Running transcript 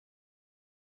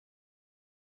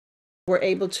were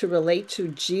able to relate to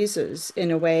Jesus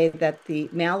in a way that the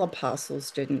male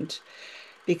apostles didn't,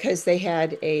 because they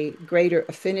had a greater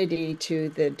affinity to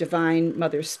the divine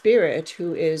Mother Spirit,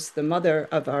 who is the mother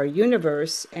of our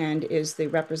universe and is the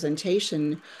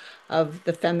representation of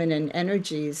the feminine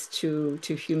energies to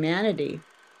humanity.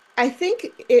 I think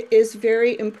it is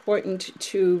very important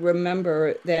to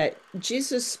remember that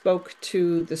Jesus spoke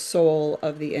to the soul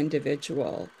of the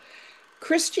individual.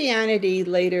 Christianity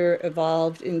later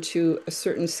evolved into a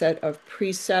certain set of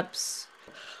precepts.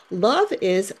 Love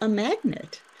is a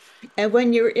magnet. And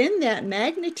when you're in that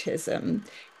magnetism,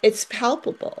 it's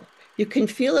palpable. You can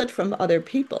feel it from other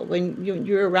people. When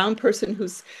you're around a person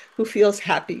who feels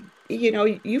happy,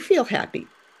 you feel happy.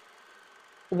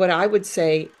 What I would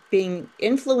say, being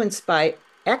influenced by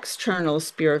external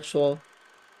spiritual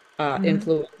Mhm.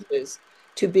 influences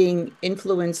to being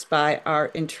influenced by our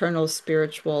internal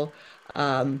spiritual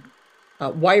um,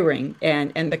 wiring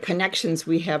and the connections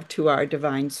we have to our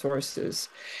divine sources.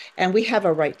 And we have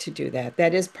a right to do that.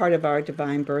 That is part of our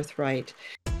divine birthright.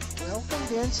 Welcome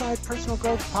to Inside Personal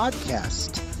Growth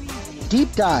Podcast.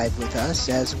 Deep dive with us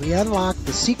as we unlock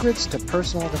the secrets to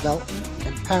personal development,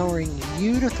 empowering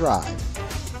you to thrive.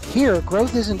 Here,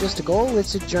 growth isn't just a goal,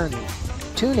 it's a journey.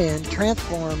 Tune in,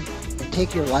 transform, and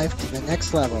take your life to the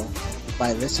next level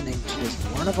by listening to just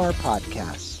one of our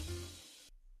podcasts.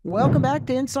 Welcome back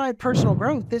to Inside Personal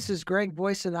Growth. This is Greg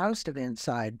Voisen, the host of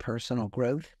Inside Personal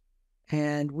Growth.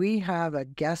 And we have a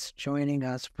guest joining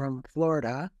us from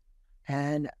Florida.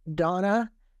 And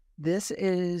Donna, this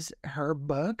is her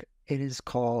book. It is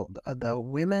called The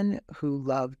Women Who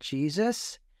Love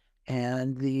Jesus.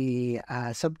 And the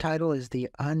subtitle is The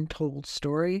Untold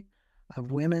Story of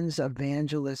Women's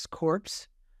Evangelist Corps.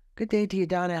 Good day to you,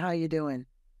 Donna. How you doing?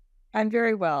 I'm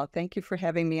very well. Thank you for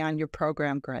having me on your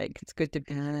program, Greg. It's good to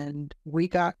be. And we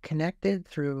got connected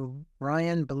through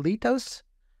Ryan Belitos.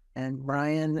 And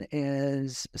Ryan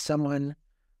is someone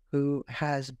who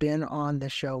has been on the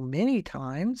show many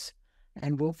times.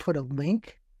 And we'll put a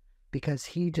link because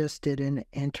he just did an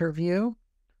interview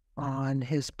on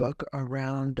his book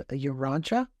around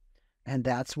Urantia. And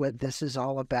that's what this is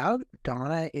all about.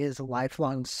 Donna is a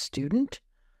lifelong student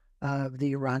of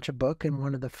the Urantia Book and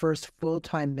one of the first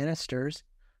full-time ministers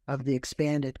of the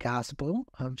expanded gospel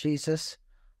of Jesus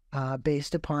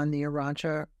based upon the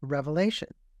Urantia revelation.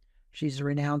 She's a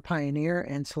renowned pioneer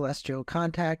in celestial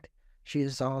contact. She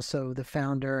is also the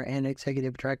founder and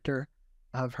executive director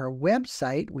of her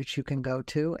website, which you can go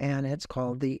to, and it's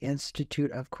called the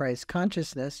Institute of Christ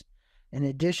Consciousness. In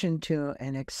addition to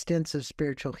an extensive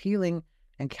spiritual healing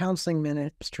and counseling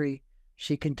ministry,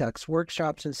 she conducts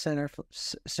workshops and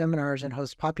seminars and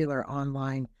hosts popular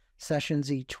online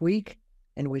sessions each week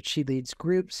in which she leads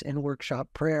groups in workshop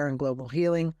prayer and global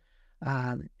healing.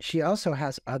 She also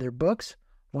has other books,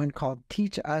 one called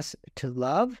Teach Us to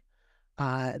Love.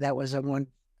 That was a one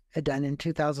done in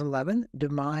 2011,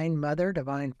 Divine Mother,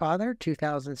 Divine Father,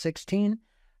 2016,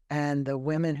 and The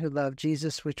Women Who Love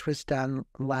Jesus, which was done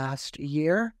last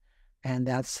year. And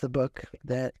that's the book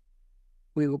that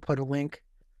we will put a link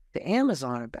to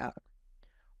Amazon about.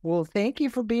 Well, thank you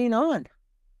for being on.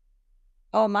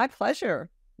 Oh, my pleasure.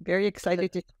 Very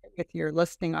excited to share with your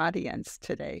listening audience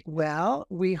today. Well,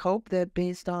 we hope that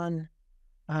based on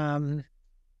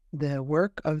the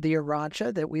work of the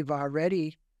Urantia that we've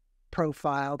already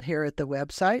profiled here at the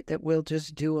website, that we'll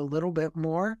just do a little bit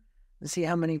more and see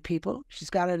how many people. She's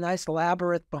got a nice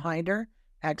labyrinth behind her.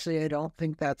 Actually, I don't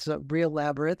think that's a real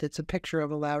labyrinth. It's a picture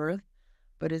of a labyrinth,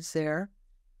 but it's there.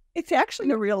 It's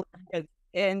actually a real,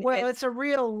 and well, it's a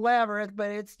real labyrinth,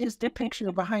 but it's just a picture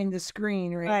behind the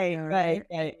screen, right?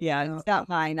 Right. Yeah, it's not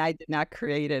mine. I did not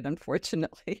create it,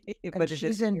 unfortunately. But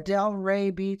she's in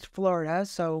Delray Beach, Florida,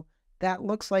 so that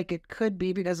looks like it could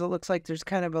be because it looks like there's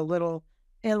kind of a little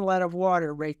inlet of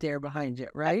water right there behind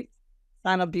it, right? It's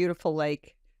on a beautiful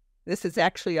lake. This is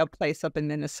actually a place up in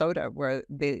Minnesota where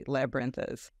the labyrinth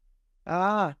is.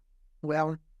 Ah,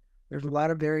 well, there's a lot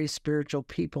of very spiritual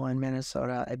people in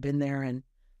Minnesota. I've been there and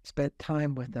spent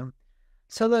time with them.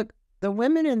 So look, the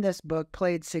women in this book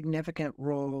played significant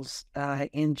roles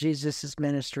in Jesus's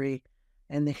ministry,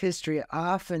 and the history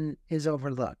often is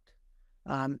overlooked.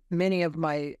 Many of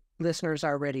my listeners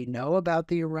already know about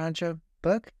the Urantia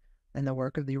book and the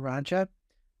work of the Urantia,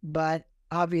 but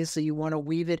obviously you want to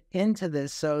weave it into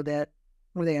this so that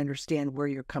they understand where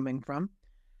you're coming from.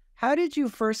 How did you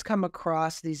first come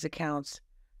across these accounts,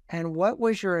 and what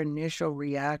was your initial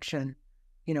reaction,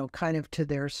 kind of to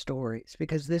their stories?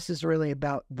 Because this is really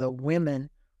about the women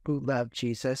who love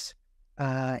Jesus,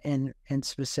 and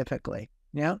specifically.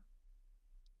 Yeah.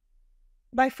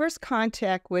 My first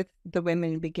contact with the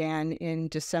women began in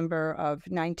December of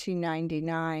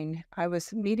 1999. I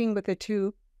was meeting with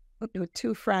two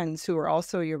friends who were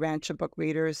also Urantia Book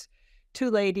readers, two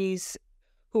ladies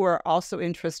who were also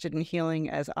interested in healing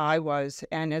as I was.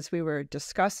 And as we were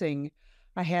discussing,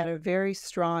 I had a very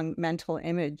strong mental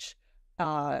image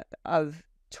of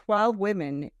 12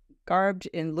 women garbed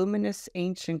in luminous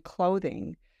ancient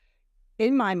clothing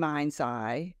in my mind's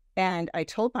eye. And I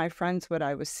told my friends what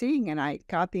I was seeing, and I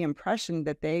got the impression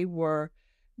that they were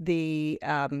the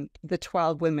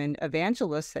 12 women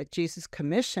evangelists that Jesus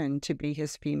commissioned to be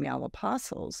his female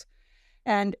apostles.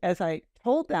 And as I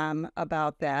told them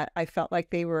about that, I felt like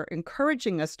they were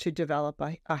encouraging us to develop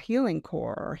a healing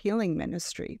corps or healing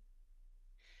ministry.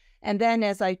 And then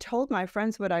as I told my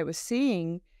friends what I was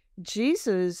seeing,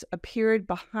 Jesus appeared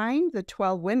behind the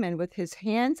 12 women with his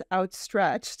hands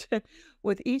outstretched,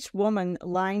 with each woman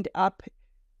lined up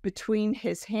between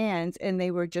his hands, and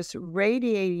they were just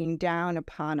radiating down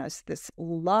upon us this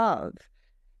love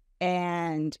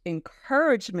and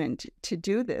encouragement to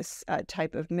do this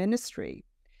type of ministry.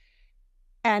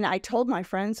 And I told my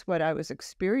friends what I was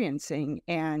experiencing,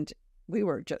 and we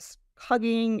were just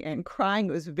hugging and crying.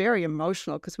 It was very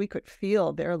emotional because we could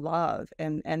feel their love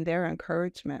and their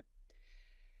encouragement.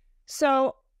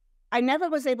 So I never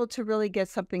was able to really get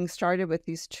something started with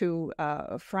these two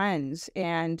friends.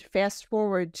 And fast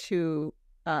forward to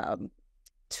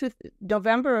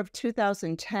November of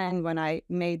 2010, when I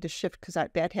made the shift, because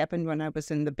that happened when I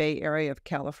was in the Bay Area of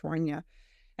California,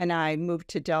 and I moved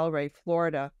to Delray,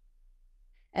 Florida.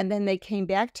 And then they came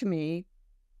back to me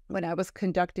when I was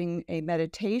conducting a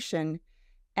meditation,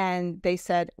 and they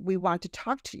said, we want to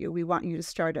talk to you. We want you to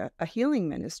start a healing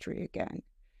ministry again.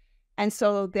 And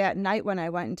so that night when I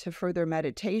went into further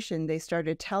meditation, they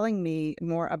started telling me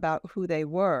more about who they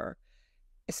were,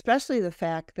 especially the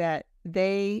fact that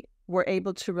they were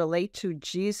able to relate to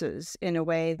Jesus in a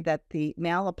way that the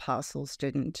male apostles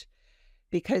didn't,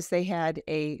 because they had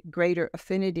a greater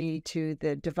affinity to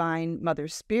the divine Mother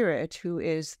Spirit, who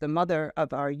is the mother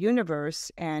of our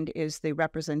universe and is the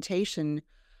representation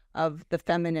of the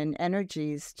feminine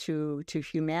energies to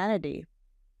humanity.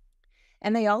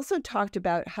 And they also talked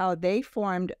about how they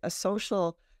formed a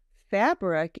social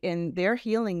fabric in their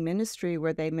healing ministry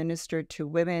where they ministered to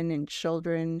women and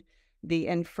children, the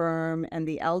infirm and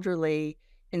the elderly,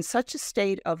 in such a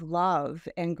state of love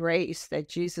and grace that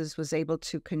Jesus was able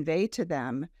to convey to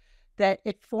them, that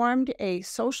it formed a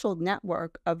social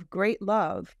network of great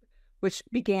love, which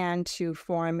began to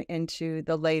form into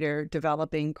the later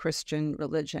developing Christian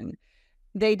religion.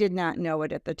 They did not know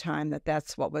it at the time that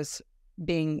that's what was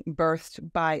being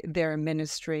birthed by their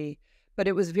ministry, but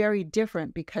it was very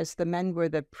different because the men were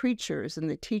the preachers and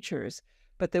the teachers,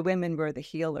 but the women were the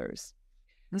healers.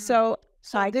 So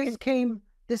this came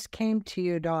to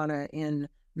you, Donna, in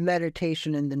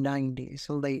meditation in the 90s,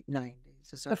 the late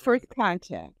 90s. The first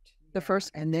contact.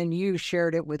 And then you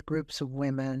shared it with groups of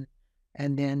women.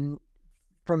 And then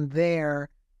from there,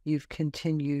 you've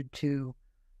continued to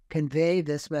convey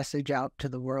this message out to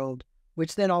the world,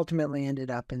 which then ultimately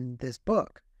ended up in this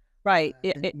book. Right.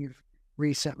 That you've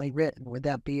recently written. Would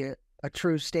that be a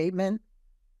true statement?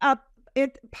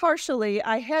 Partially.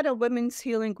 I had a women's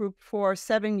healing group for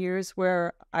 7 years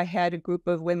where I had a group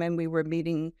of women. We were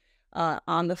meeting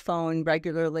on the phone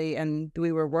regularly, and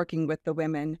we were working with the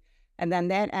women. And then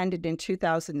that ended in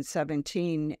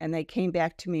 2017, and they came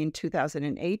back to me in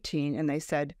 2018, and they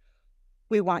said,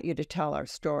 we want you to tell our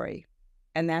story.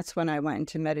 And that's when I went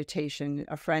into meditation.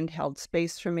 A friend held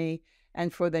space for me,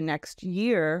 and for the next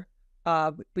year,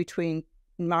 between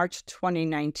March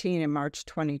 2019 and March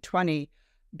 2020,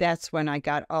 that's when I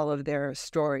got all of their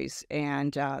stories.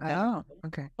 And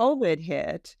COVID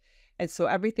hit, and so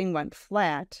everything went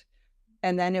flat.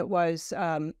 And then it was,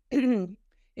 after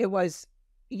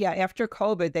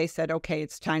COVID, they said, okay,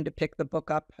 it's time to pick the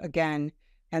book up again.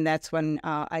 And that's when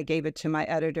I gave it to my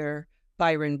editor,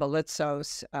 Byron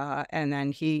Belitzos, and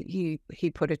then he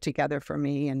put it together for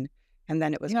me, and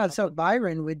then it was So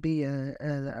Byron would be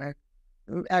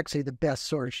actually the best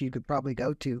source you could probably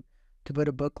go to put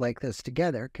a book like this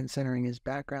together, considering his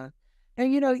background.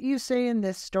 And you say in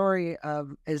this story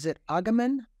of, is it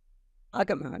Agaman?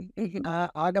 Agaman.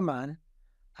 Agaman.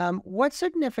 What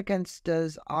significance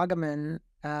does Agaman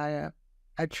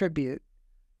attribute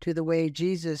to the way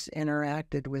Jesus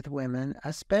interacted with women,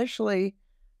 especially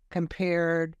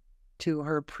compared to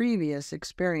her previous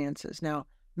experiences? Now,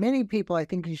 many people, I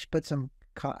think you should put some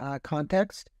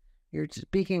context. You're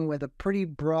speaking with a pretty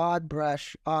broad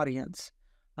brush audience.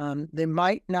 They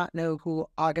might not know who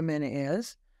Agaman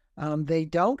is. They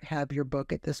don't have your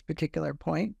book at this particular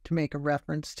point to make a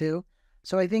reference to.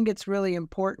 So I think it's really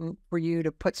important for you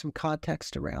to put some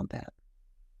context around that.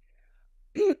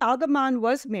 Algamon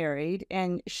was married,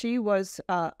 and she was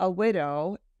a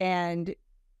widow. And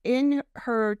in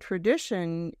her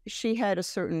tradition, she had a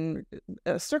certain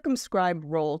circumscribed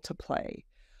role to play.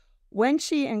 When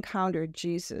she encountered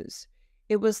Jesus,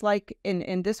 it was like,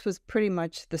 and this was pretty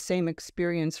much the same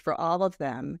experience for all of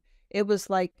them. It was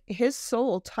like his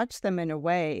soul touched them in a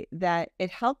way that it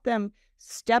helped them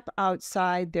step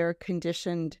outside their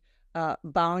conditioned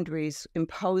boundaries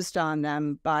imposed on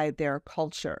them by their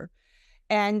culture.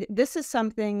 And this is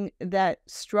something that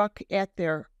struck at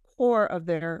their core of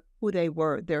their who they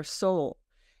were, their soul.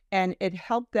 And it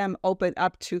helped them open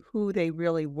up to who they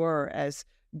really were as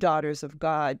daughters of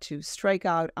God, to strike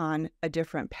out on a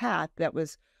different path that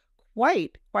was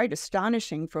quite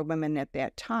astonishing for women at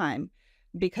that time,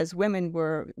 because women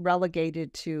were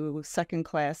relegated to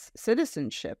second-class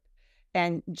citizenship.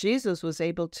 And Jesus was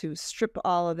able to strip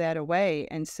all of that away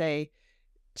and say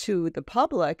to the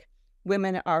public,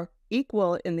 women are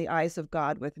equal in the eyes of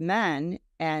God with men,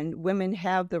 and women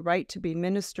have the right to be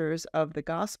ministers of the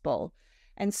gospel.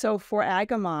 And so for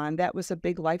Agamon, that was a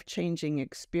big life-changing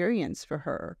experience for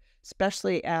her,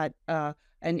 especially at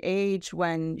an age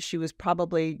when she was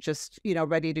probably just,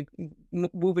 ready to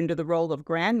move into the role of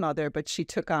grandmother, but she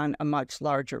took on a much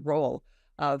larger role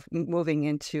of moving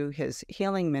into his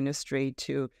healing ministry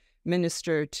to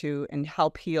minister to and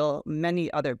help heal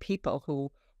many other people who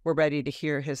were ready to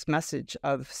hear his message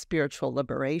of spiritual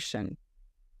liberation.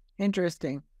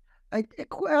 Interesting.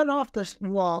 An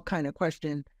off-the-wall kind of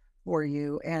question for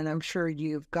you, and I'm sure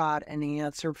you've got an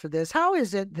answer for this. How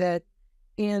is it that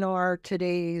in our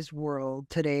today's world,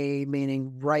 today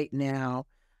meaning right now,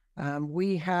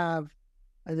 we have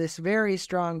this very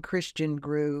strong Christian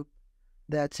group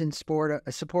that's in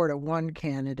support of one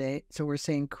candidate, so we're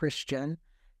saying Christian,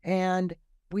 and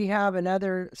we have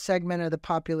another segment of the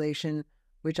population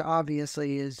which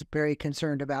obviously is very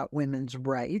concerned about women's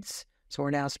rights. So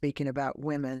we're now speaking about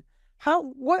women.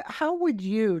 How would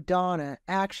you, Donna,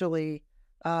 actually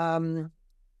conflate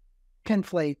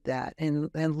that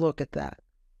and look at that?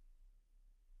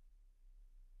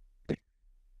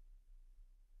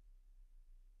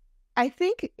 I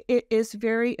think it is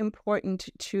very important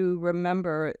to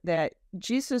remember that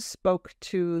Jesus spoke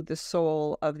to the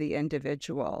soul of the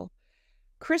individual.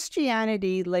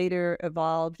 Christianity later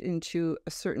evolved into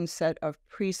a certain set of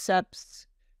precepts,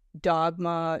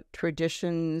 dogma,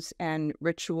 traditions, and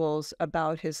rituals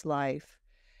about his life.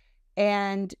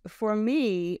 And for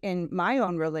me, in my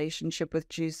own relationship with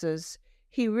Jesus,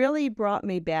 he really brought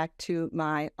me back to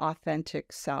my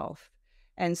authentic self.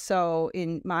 And so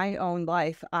in my own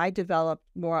life, I developed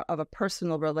more of a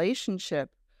personal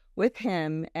relationship with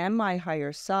him and my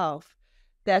higher self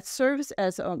that serves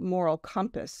as a moral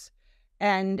compass.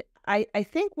 And I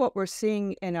think what we're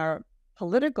seeing in our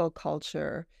political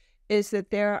culture is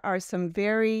that there are some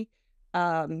very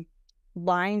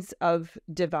lines of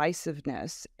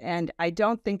divisiveness. And I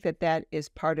don't think that that is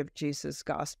part of Jesus'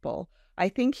 gospel. I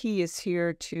think he is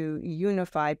here to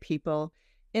unify people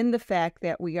in the fact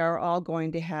that we are all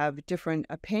going to have different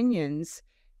opinions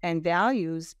and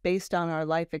values based on our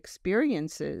life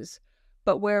experiences.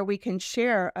 But where we can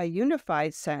share a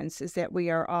unified sense is that we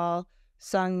are all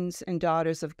sons and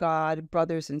daughters of God,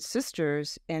 brothers and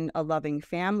sisters in a loving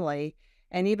family.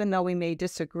 And even though we may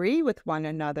disagree with one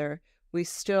another, we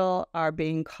still are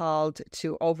being called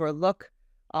to overlook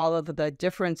all of the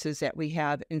differences that we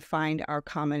have and find our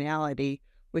commonality,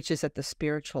 which is at the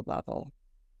spiritual level.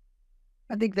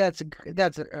 I think that's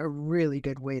a really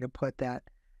good way to put that.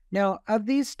 Now, of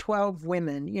these 12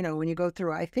 women, when you go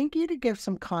through, I think you need to give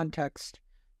some context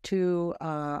to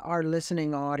our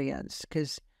listening audience,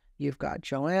 because you've got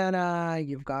Joanna,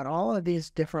 you've got all of these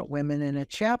different women in a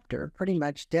chapter pretty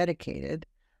much dedicated,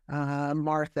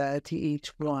 Martha, to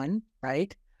each one,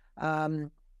 right? And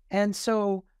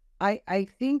so I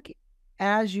think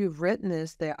as you've written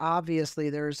this,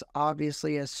 there's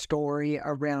obviously a story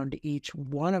around each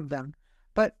one of them.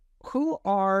 But who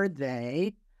are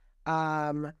they?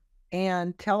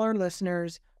 And tell our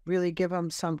listeners, really give them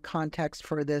some context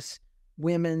for this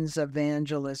Women's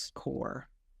Evangelist Corps.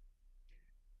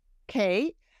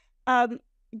 Okay.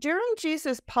 During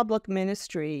Jesus' public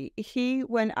ministry, he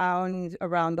went out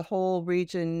around the whole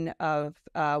region of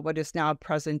what is now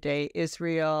present-day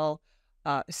Israel,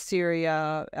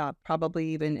 Syria, probably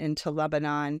even into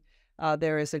Lebanon.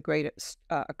 There is a great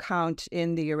account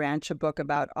in the Urantia book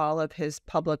about all of his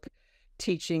public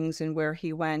teachings and where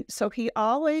he went. So he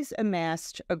always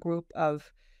amassed a group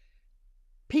of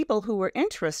people who were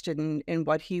interested in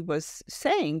what he was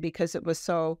saying, because it was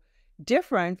so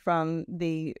different from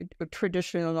the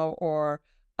traditional or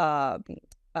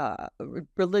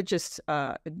religious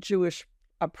Jewish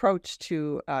approach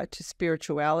to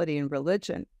spirituality and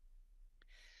religion.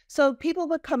 So people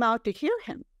would come out to hear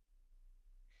him.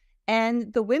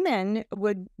 And the women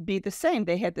would be the same.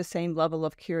 They had the same level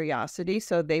of curiosity,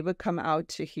 so they would come out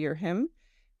to hear him.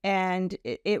 And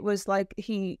it was like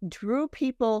he drew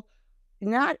people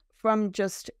not from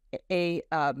just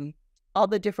all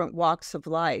the different walks of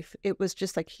life. It was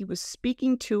just like he was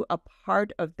speaking to a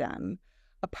part of them,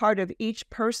 a part of each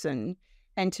person.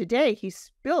 And today he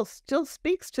still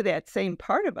speaks to that same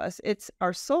part of us. It's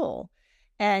our soul.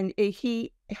 And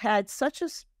he evoked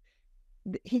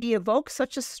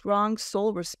such a strong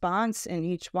soul response in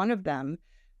each one of them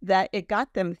that it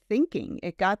got them thinking.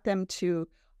 It got them to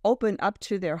open up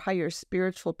to their higher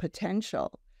spiritual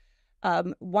potential.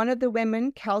 One of the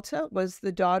women, Kelta, was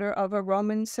the daughter of a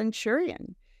Roman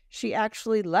centurion. She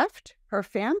actually left her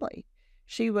family.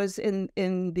 She was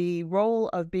in the role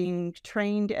of being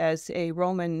trained as a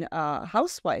Roman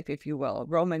housewife, if you will, a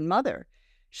Roman mother.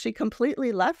 She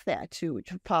completely left that to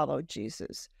follow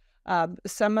Jesus.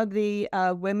 Some of the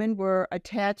women were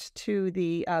attached to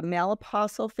the male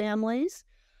apostle families.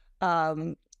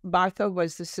 Martha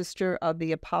was the sister of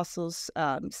the apostles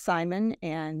Simon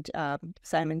and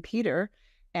Simon Peter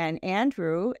and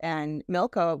Andrew, and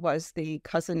Milcah was the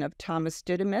cousin of Thomas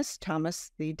Didymus,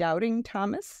 Thomas the doubting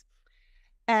Thomas.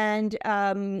 And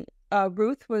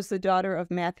Ruth was the daughter of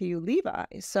Matthew Levi.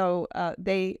 So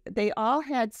they all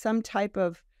had some type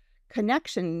of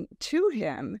connection to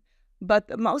him. But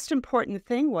the most important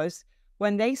thing was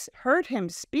when they heard him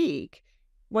speak,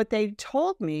 what they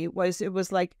told me was it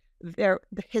was like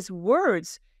his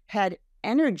words had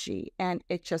energy, and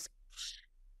it just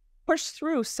pushed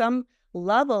through some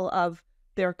level of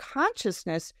their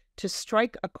consciousness to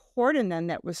strike a chord in them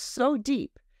that was so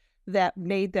deep that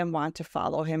made them want to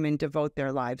follow him and devote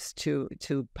their lives to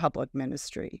public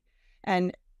ministry.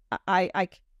 And I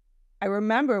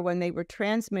remember when they were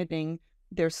transmitting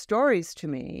their stories to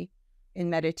me in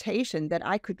meditation that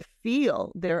I could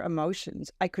feel their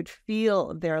emotions. I could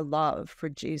feel their love for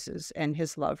Jesus and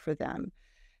his love for them.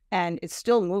 And it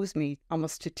still moves me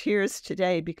almost to tears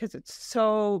today because it's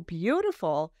so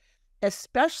beautiful,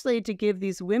 especially to give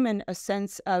these women a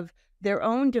sense of their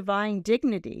own divine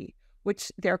dignity,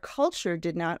 which their culture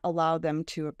did not allow them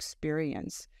to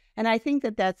experience. And I think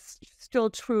that that's still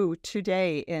true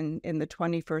today in the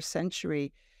 21st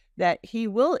century, that he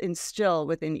will instill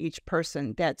within each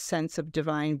person that sense of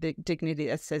divine dignity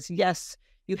that says, yes,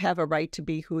 you have a right to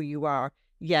be who you are.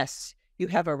 Yes, you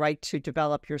have a right to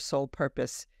develop your soul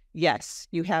purpose. Yes,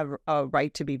 you have a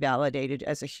right to be validated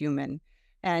as a human.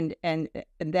 And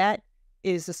that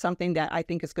is something that I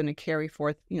think is going to carry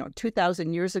forth,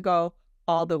 2,000 years ago,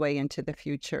 all the way into the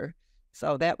future.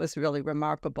 So that was really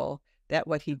remarkable, that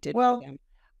what he did for them.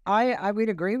 I would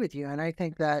agree with you. And I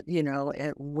think that,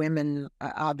 women,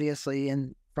 obviously,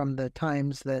 and from the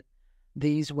times that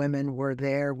these women were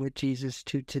there with Jesus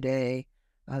to today,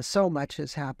 so much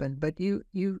has happened. But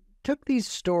you took these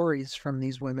stories from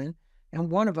these women, and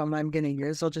one of them I'm going to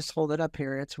use, I'll just hold it up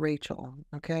here. It's Rachel,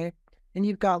 okay? And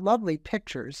you've got lovely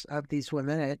pictures of these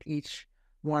women at each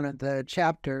one of the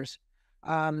chapters.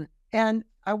 And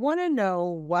I want to know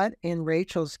what, in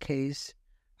Rachel's case,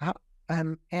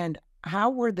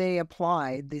 how were they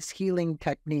applied, these healing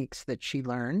techniques that she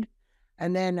learned?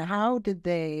 And then how did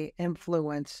they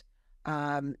influence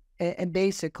and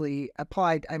basically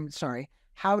applied,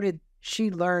 how did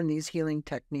she learn these healing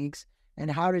techniques, and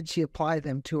how did she apply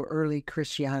them to early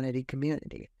Christianity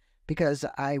community? Because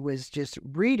I was just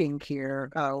reading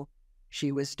here,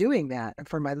 she was doing that.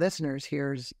 For my listeners,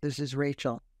 this is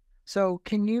Rachel. So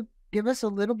can you give us a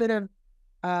little bit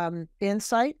of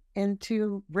insight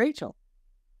into Rachel?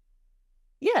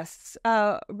 Yes,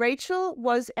 Rachel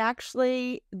was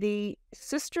actually the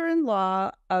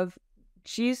sister-in-law of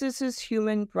Jesus's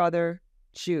human brother,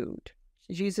 Jude.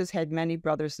 Jesus had many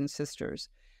brothers and sisters.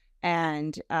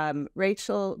 And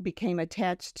Rachel became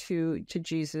attached to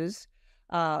Jesus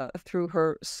through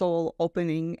her soul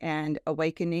opening and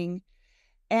awakening.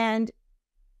 And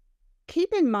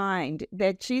keep in mind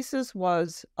that Jesus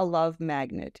was a love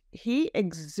magnet. He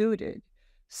exuded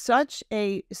such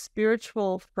a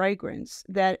spiritual fragrance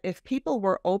that if people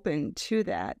were open to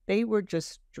that, they were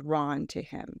just drawn to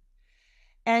him.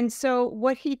 And so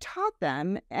what he taught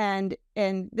them, and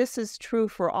this is true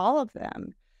for all of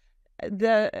them,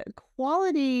 the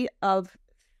quality of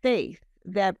faith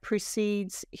that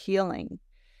precedes healing.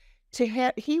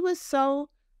 He was so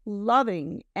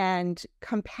loving and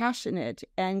compassionate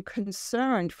and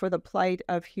concerned for the plight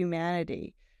of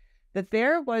humanity that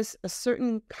there was a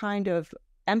certain kind of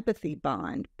empathy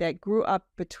bond that grew up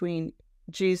between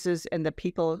Jesus and the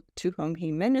people to whom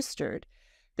he ministered,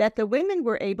 that the women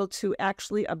were able to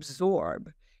actually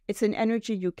absorb. It's an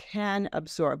energy you can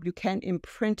absorb. You can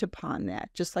imprint upon that,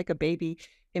 just like a baby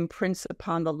imprints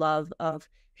upon the love of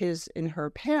his and her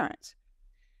parents.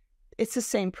 It's the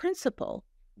same principle.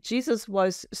 Jesus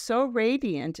was so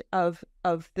radiant of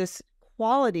this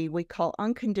quality we call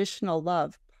unconditional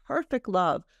love,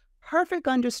 perfect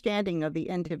understanding of the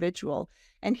individual.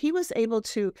 And he was able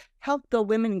to help the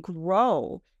women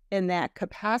grow in that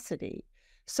capacity.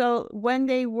 So when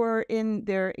they were in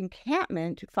their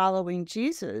encampment following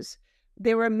Jesus,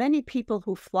 there were many people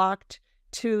who flocked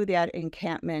to that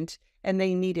encampment and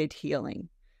they needed healing.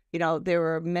 You know, there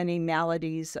were many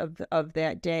maladies of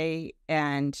that day,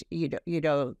 and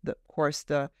of course,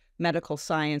 the medical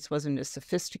science wasn't as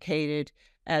sophisticated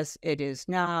as it is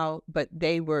now, but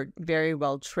they were very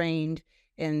well trained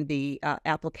in the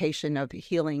application of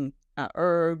healing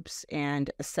herbs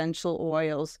and essential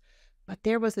oils. But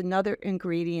there was another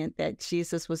ingredient that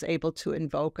Jesus was able to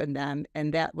invoke in them,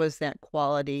 and that was that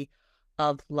quality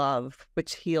of love,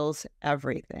 which heals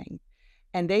everything.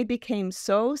 And they became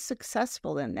so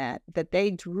successful in that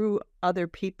they drew other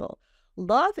people.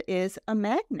 Love is a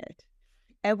magnet.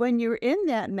 And when you're in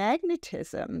that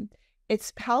magnetism,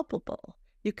 it's palpable.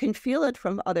 You can feel it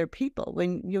from other people.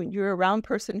 When you're around a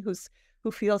person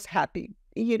who feels happy,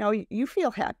 you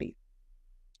feel happy.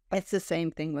 It's the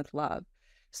same thing with love.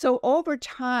 So over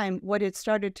time, what it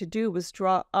started to do was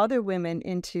draw other women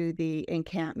into the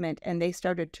encampment, and they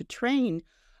started to train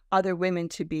other women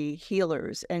to be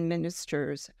healers and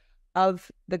ministers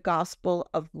of the gospel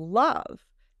of love,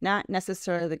 not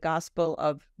necessarily the gospel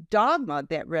of dogma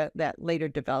that later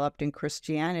developed in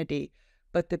Christianity,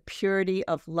 but the purity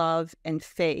of love and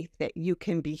faith that you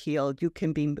can be healed, you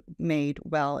can be made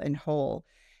well and whole.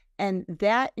 And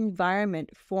that environment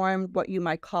formed what you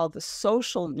might call the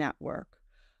social network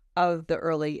of the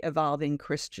early evolving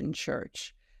Christian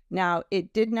church. Now,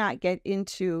 it did not get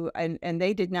into, and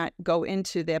they did not go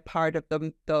into that part of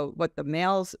what the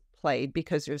males played,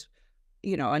 because there's,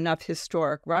 enough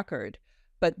historic record.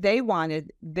 But they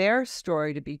wanted their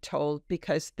story to be told,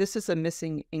 because this is a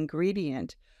missing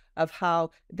ingredient of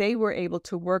how they were able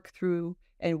to work through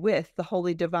and with the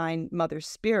Holy Divine Mother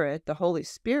Spirit, the Holy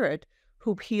Spirit,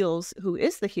 who heals, who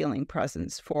is the healing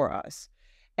presence for us.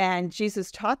 And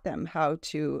Jesus taught them how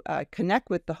to connect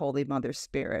with the Holy Mother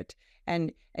Spirit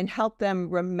and help them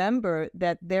remember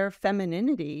that their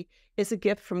femininity is a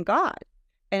gift from God.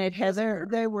 And it has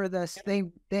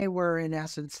they were in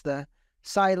essence the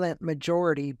silent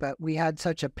majority, but we had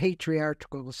such a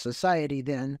patriarchal society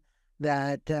then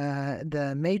that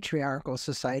the matriarchal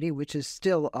society, which is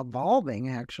still evolving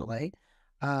actually,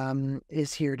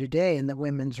 is here today, and the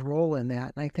women's role in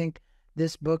that. And I think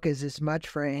this book is as much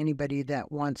for anybody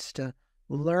that wants to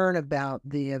learn about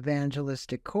the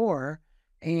evangelistic core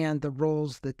and the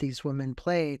roles that these women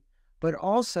played, but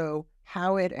also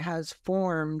how it has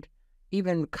formed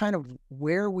even kind of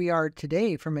where we are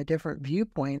today from a different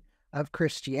viewpoint of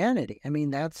Christianity. I mean,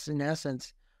 that's in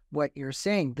essence what you're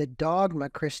saying. The dogma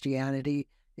Christianity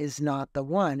is not the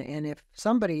one. And if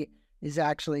somebody is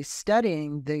actually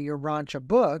studying the Urantia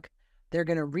book, they're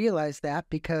going to realize that,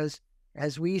 because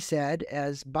as we said,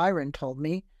 as Byron told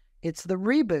me, it's the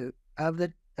reboot of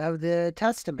the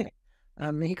Testament.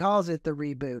 He calls it the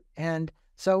reboot, and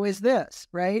so is this,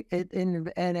 right? It in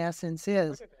essence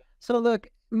is. So look,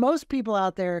 most people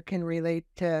out there can relate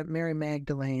to Mary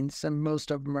Magdalene. Most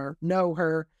of them know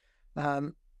her.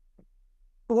 What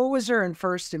was her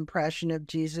first impression of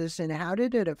Jesus, and how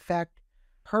did it affect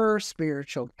her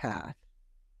spiritual path?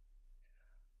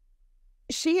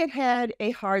 She had had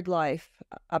a hard life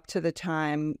up to the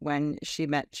time when she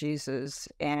met Jesus,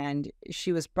 and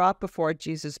she was brought before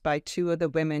Jesus by two of the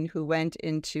women who went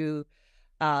into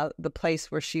the place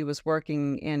where she was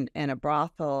working in a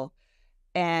brothel,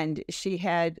 and she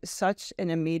had such an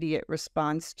immediate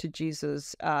response to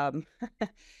Jesus.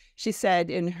 She said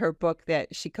in her book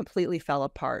that she completely fell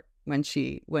apart when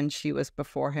she was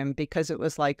before him, because it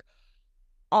was like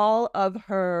all of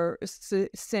her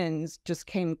sins just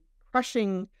came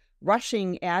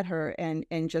rushing at her,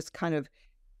 and just kind of,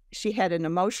 she had an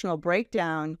emotional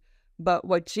breakdown. But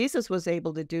what Jesus was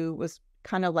able to do was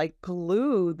kind of like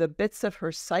glue the bits of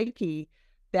her psyche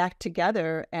back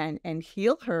together and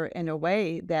heal her in a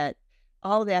way that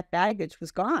all that baggage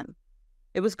was gone.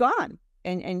 It was gone.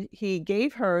 And he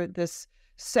gave her this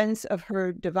sense of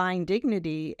her divine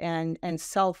dignity and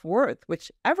self-worth,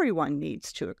 which everyone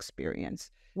needs to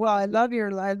experience. Well, I love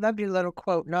your little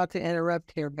quote, not to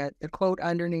interrupt here, but the quote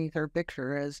underneath her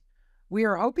picture is, We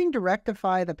are hoping to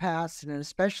rectify the past and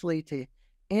especially to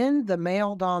end the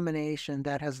male domination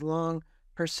that has long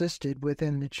persisted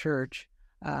within the church.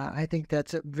 I think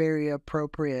that's very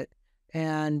appropriate.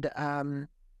 And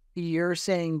you're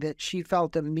saying that she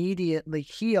felt immediately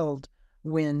healed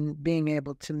when being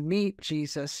able to meet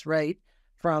Jesus, right,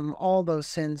 from all those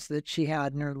sins that she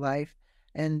had in her life.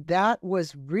 And that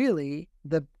was really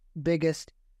the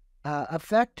biggest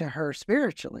effect to her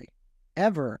spiritually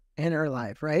ever in her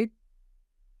life, right?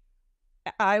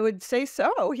 I would say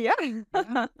so, yeah.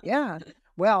 Yeah.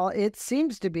 Well, it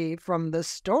seems to be from the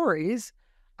stories.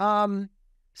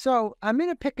 So I'm going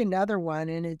to pick another one,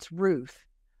 and it's Ruth.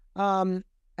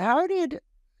 How did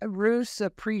Ruth's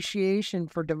appreciation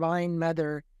for Divine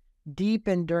Mother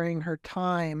deepen during her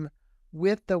time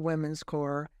with the Women's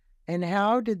Corps, and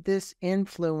how did this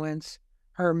influence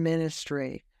her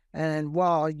ministry? And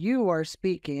while you are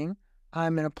speaking,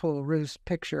 I'm going to pull Ruth's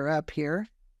picture up here.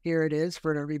 Here it is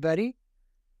for everybody.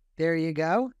 There you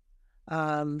go.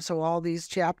 So all these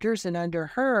chapters, and under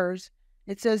hers,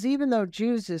 it says, even though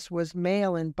Jesus was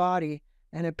male in body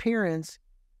and appearance,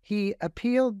 he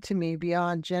appealed to me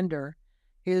beyond gender.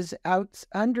 His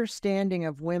understanding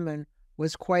of women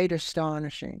was quite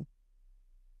astonishing.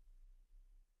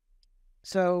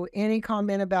 So any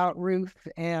comment about Ruth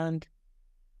and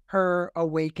her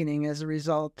awakening as a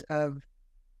result of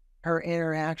her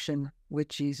interaction with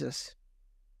Jesus?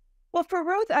 Well, for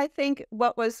Ruth, I think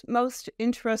what was most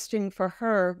interesting for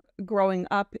her growing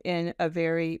up in a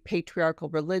very patriarchal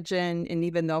religion, and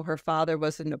even though her father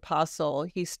was an apostle,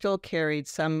 he still carried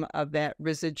some of that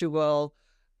residual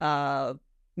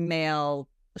male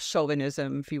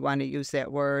chauvinism, if you want to use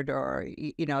that word, or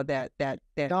that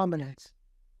dominance,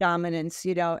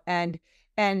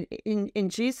 and in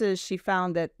Jesus, she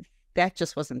found that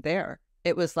just wasn't there.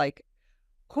 It was like,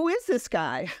 who is this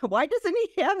guy? Why doesn't he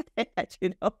have that?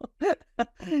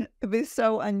 It was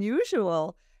so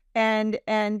unusual. And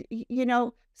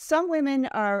some women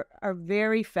are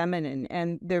very feminine,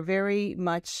 and they're very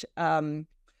much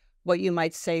what you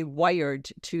might say wired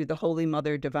to the Holy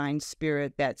Mother Divine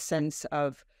Spirit, that sense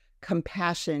of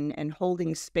compassion and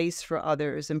holding space for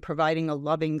others and providing a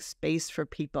loving space for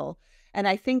people. And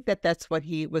I think that that's what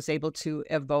he was able to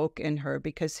evoke in her,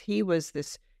 because he was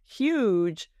this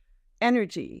huge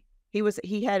energy. He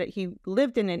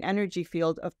lived in an energy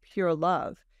field of pure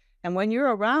love. And when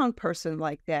you're around a person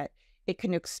like that, it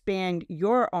can expand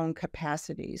your own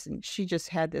capacities. And she just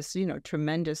had this,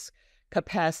 tremendous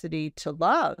capacity to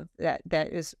love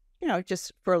that is,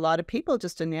 just for a lot of people,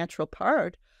 just a natural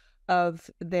part of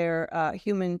their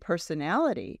human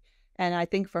personality. And I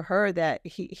think for her that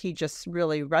he just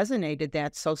really resonated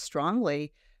that so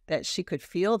strongly that she could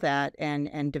feel that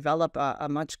and develop a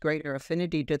much greater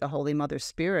affinity to the Holy Mother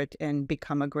Spirit and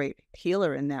become a great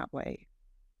healer in that way.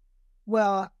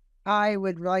 Well, I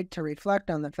would like to reflect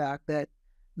on the fact that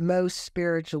most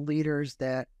spiritual leaders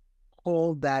that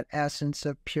hold that essence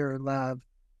of pure love,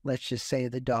 let's just say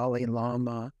the Dalai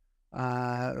Lama,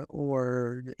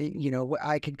 or,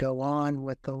 I could go on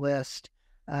with the list.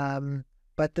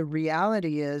 But the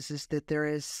reality is that there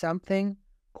is something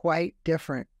quite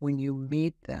different when you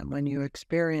meet them, when you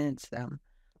experience them,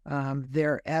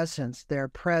 their essence, their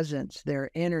presence,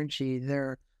 their energy,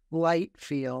 their light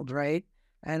field, right?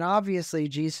 And obviously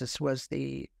Jesus was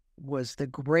the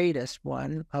greatest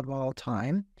one of all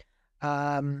time.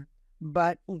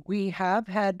 But we have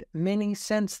had many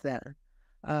since then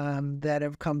that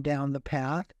have come down the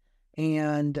path,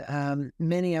 and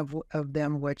many of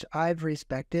them which I've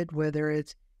respected, whether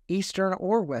it's Eastern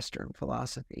or Western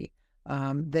philosophy.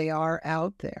 They are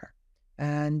out there,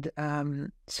 and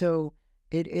so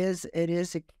it is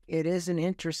an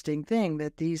interesting thing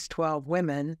that these 12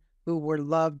 women who were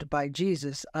loved by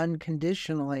Jesus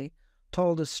unconditionally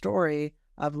told a story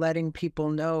of letting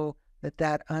people know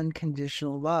that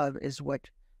unconditional love is what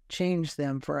changed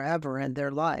them forever in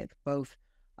their life, both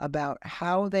about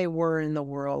how they were in the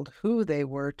world, who they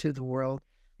were to the world,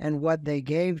 and what they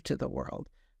gave to the world.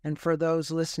 And for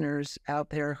those listeners out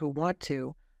there who want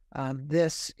to,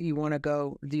 you want to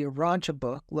go, the Urantia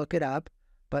Book, look it up,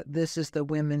 but this is the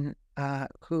women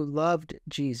who loved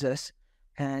Jesus,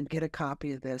 and get a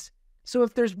copy of this. So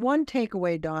if there's one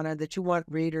takeaway, Donna, that you want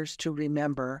readers to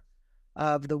remember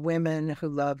of the women who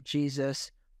loved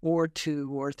Jesus, or 2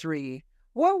 or 3,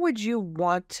 what would you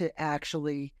want to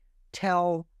actually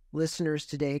tell listeners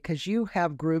today? Because you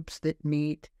have groups that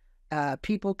meet.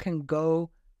 People can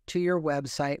go to your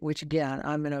website, which again,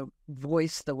 I'm going to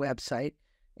voice the website.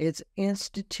 It's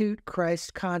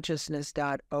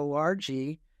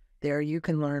institutechristconsciousness.org. There you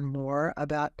can learn more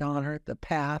about Donna, the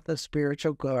path of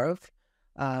spiritual growth.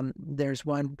 There's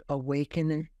one,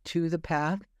 Awakening to the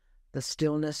Path, the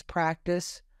Stillness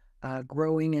Practice,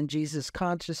 Growing in Jesus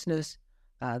Consciousness,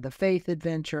 the Faith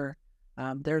Adventure.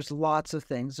 There's lots of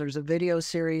things. There's a video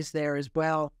series there as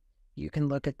well. You can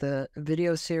look at the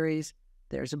video series.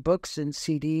 There's books and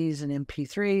CDs and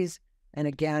MP3s. And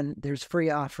again, there's free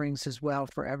offerings as well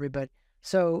for everybody.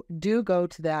 So do go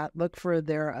to that, look for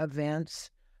their events,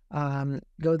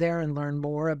 go there and learn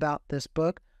more about this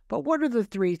book. But what are the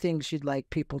 3 things you'd like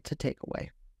people to take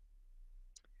away?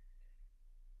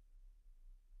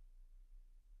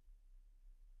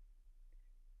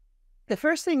 The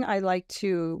first thing I like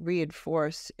to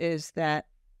reinforce is that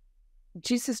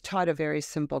Jesus taught a very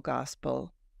simple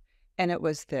gospel, and it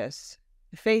was this: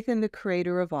 faith in the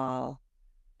Creator of all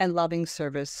and loving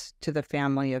service to the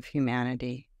family of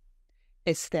humanity.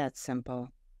 It's that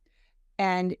simple.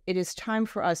 And it is time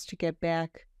for us to get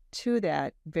back to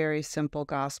that very simple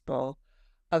gospel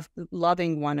of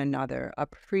loving one another,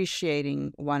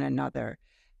 appreciating one another,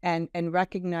 and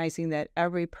recognizing that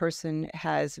every person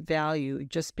has value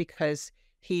just because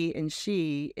he and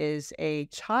she is a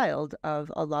child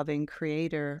of a loving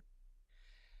Creator.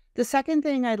 The second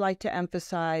thing I'd like to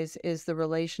emphasize is the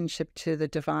relationship to the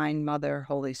Divine Mother,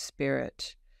 Holy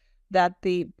Spirit, that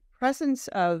the presence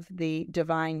of the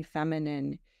Divine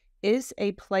Feminine is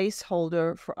a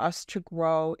placeholder for us to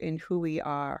grow in who we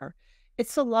are.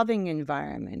 It's a loving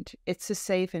environment. It's a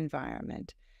safe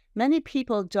environment. Many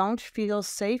people don't feel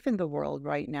safe in the world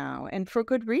right now, and for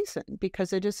good reason,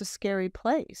 because it is a scary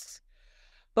place.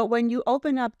 But when you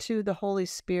open up to the Holy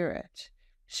Spirit,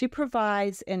 she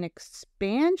provides an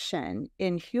expansion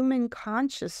in human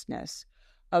consciousness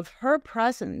of her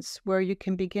presence where you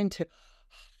can begin to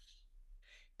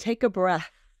take a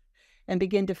breath and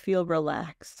begin to feel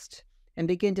relaxed and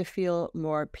begin to feel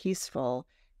more peaceful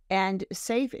and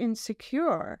safe and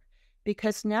secure.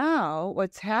 Because now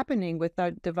what's happening with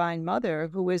our Divine Mother,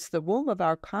 who is the womb of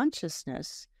our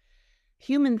consciousness,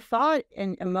 human thought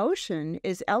and emotion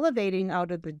is elevating out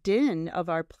of the din of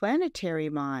our planetary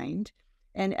mind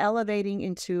and elevating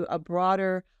into a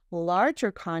broader,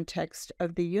 larger context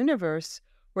of the universe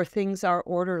where things are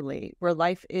orderly, where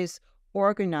life is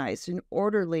organized and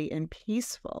orderly and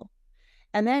peaceful.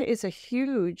 And that is a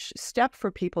huge step for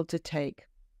people to take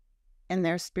in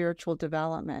their spiritual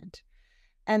development.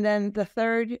 And then the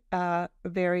third,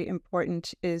 very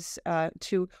important, is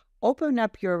to open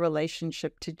up your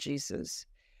relationship to Jesus.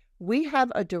 We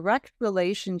have a direct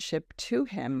relationship to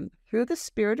him through the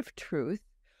Spirit of truth,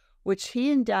 which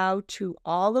he endowed to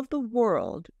all of the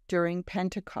world during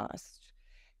Pentecost.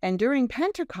 And during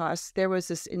Pentecost, there was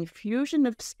this infusion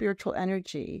of spiritual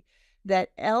energy that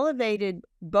elevated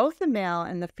both the male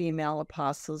and the female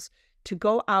apostles to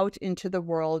go out into the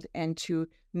world and to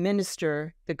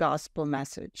minister the gospel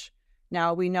message.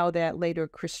 Now, we know that later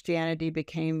Christianity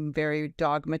became very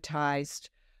dogmatized,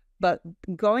 but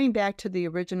going back to the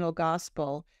original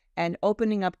gospel and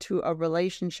opening up to a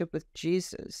relationship with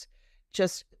Jesus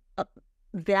just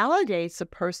validates a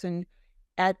person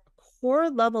at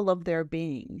core level of their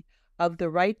being, of the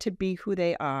right to be who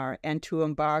they are and to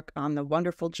embark on the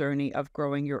wonderful journey of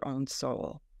growing your own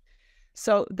soul.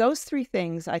 So those 3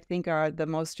 things, I think, are the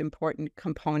most important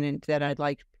component that I'd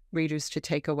like readers to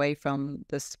take away from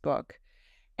this book.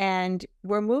 And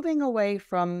we're moving away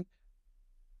from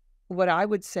what I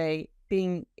would say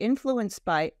being influenced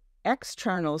by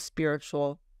external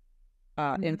spiritual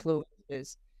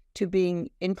influences to being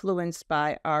influenced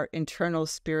by our internal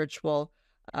spiritual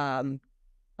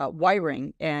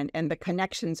wiring and the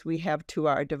connections we have to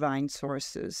our divine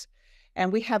sources.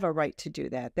 And we have a right to do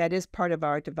that. That is part of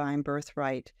our divine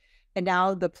birthright. And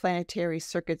now the planetary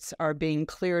circuits are being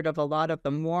cleared of a lot of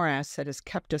the morass that has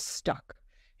kept us stuck,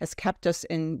 has kept us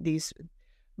in these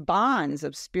bonds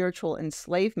of spiritual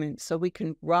enslavement, so we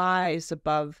can rise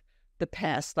above the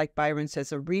past, like Byron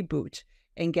says, a reboot,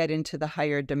 and get into the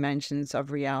higher dimensions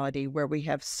of reality where we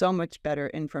have so much better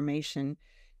information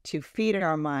to feed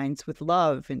our minds with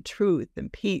love and truth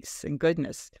and peace and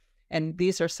goodness. And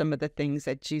these are some of the things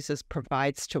that Jesus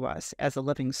provides to us as a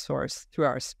living source through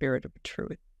our spirit of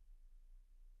truth.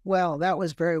 Well, that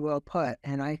was very well put.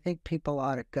 And I think people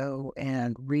ought to go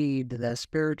and read the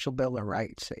Spiritual Bill of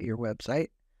Rights at your website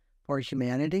for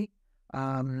humanity.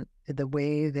 The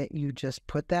way that you just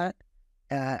put that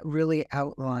really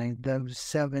outlined those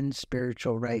 7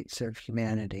 spiritual rights of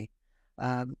humanity.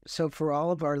 So for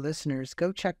all of our listeners,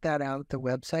 go check that out, the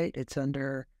website. It's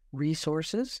under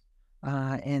resources,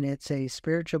 and it's a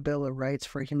Spiritual Bill of Rights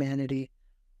for Humanity,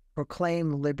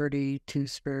 Proclaim Liberty to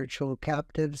Spiritual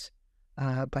Captives,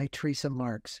 by Teresa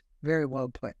Marks. Very well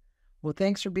put. Well,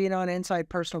 thanks for being on Inside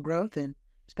Personal Growth, and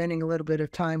spending a little bit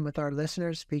of time with our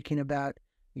listeners, speaking about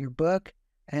your book.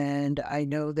 And I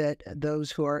know that those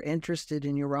who are interested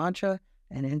in Urantia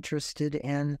and interested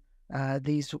in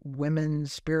these women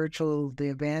spiritual, the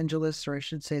evangelists, or I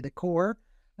should say the core,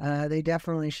 they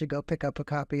definitely should go pick up a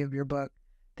copy of your book.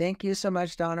 Thank you so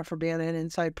much, Donna, for being in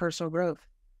Inside Personal Growth.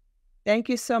 Thank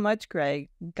you so much, Greg.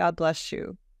 God bless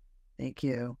you. Thank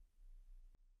you.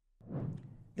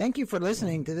 Thank you for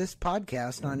listening to this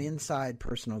podcast on Inside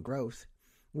Personal Growth.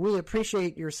 We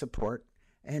appreciate your support.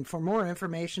 And for more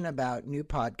information about new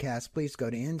podcasts, please go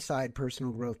to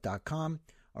InsidePersonalGrowth.com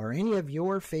or any of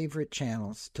your favorite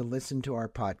channels to listen to our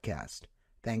podcast.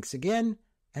 Thanks again,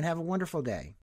 and have a wonderful day.